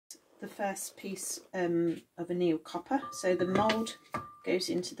the first piece of annealed copper. So the mould goes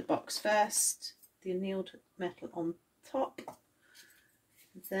into the box first, the annealed metal on top,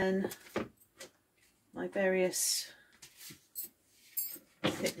 then my various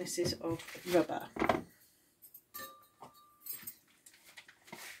thicknesses of rubber.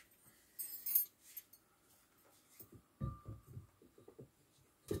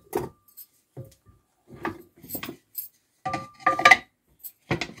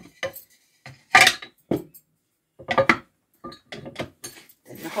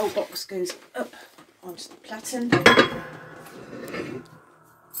 Then the whole box goes up onto the platen.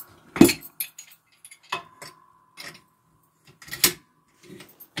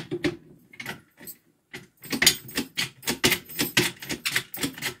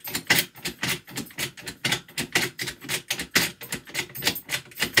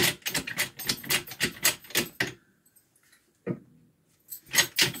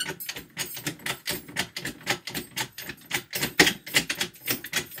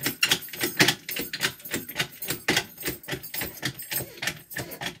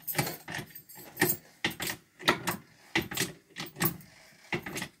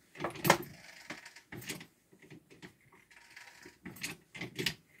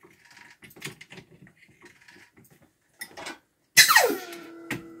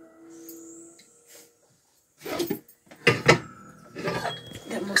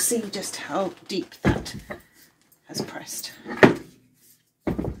 Then we'll see just how deep that has pressed.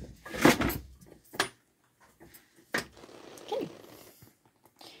 Okay.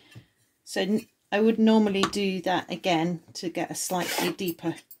 So I would normally do that again to get a slightly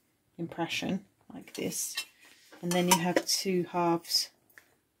deeper impression like this, and then you have two halves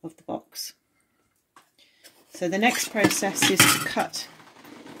of the box. So the next process is to cut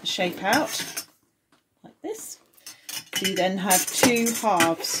the shape out like this. So you then have two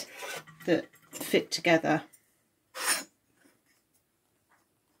halves that fit together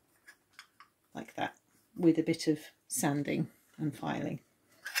like that, with a bit of sanding and filing.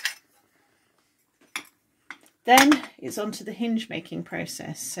 Then it's on to the hinge making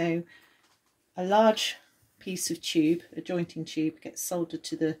process. So a large piece of tube, a jointing tube, gets soldered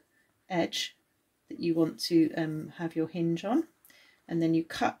to the edge that you want to have your hinge on, and then you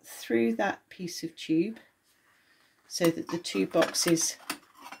cut through that piece of tube so that the two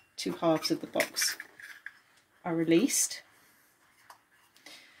halves of the box are released.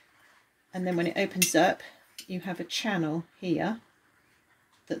 And then when it opens up, you have a channel here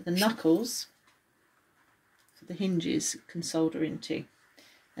that the knuckles for the hinges can solder into.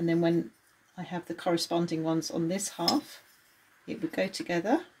 And then when I have the corresponding ones on this half, it would go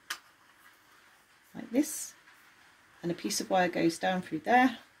together like this, and a piece of wire goes down through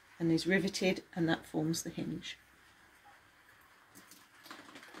there and is riveted, and that forms the hinge.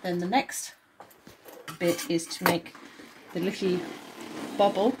 Then the next bit is to make the little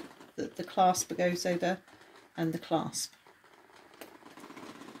bobble that the clasp goes over and the clasp.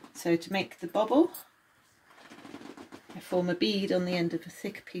 So to make the bobble, I form a bead on the end of a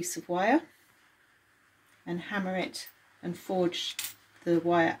thick piece of wire and hammer it and forge the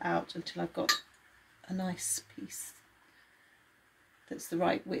wire out until I've got a nice piece that's the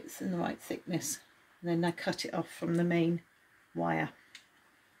right width and the right thickness. And then I cut it off from the main wire.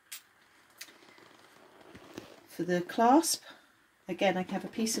 For the clasp, again I have a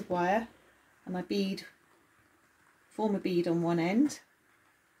piece of wire and I form a bead on one end,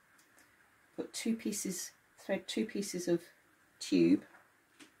 put thread two pieces of tube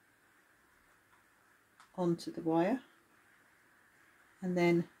onto the wire, and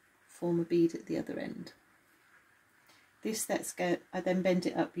then form a bead at the other end. This lets go. I then bend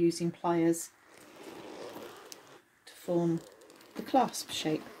it up using pliers to form the clasp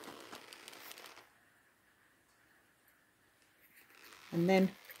shape. And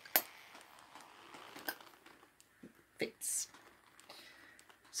then it fits.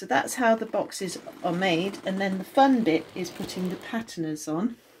 So that's how the boxes are made, and then the fun bit is putting the patterners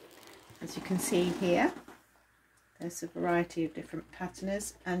on. As you can see here, there's a variety of different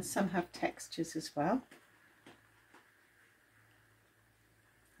patterners, and some have textures as well.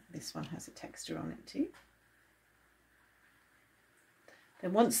 This one has a texture on it too.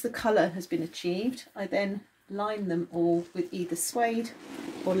 Then once the colour has been achieved, I then line them all with either suede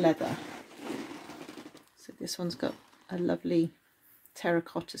or leather. So this one's got a lovely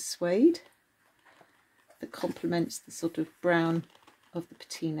terracotta suede that complements the sort of brown of the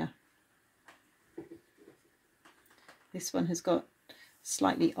patina. This one has got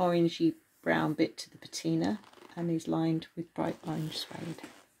slightly orangey brown bit to the patina and is lined with bright orange suede.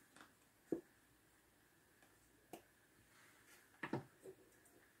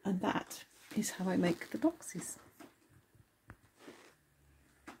 And that is how I make the boxes.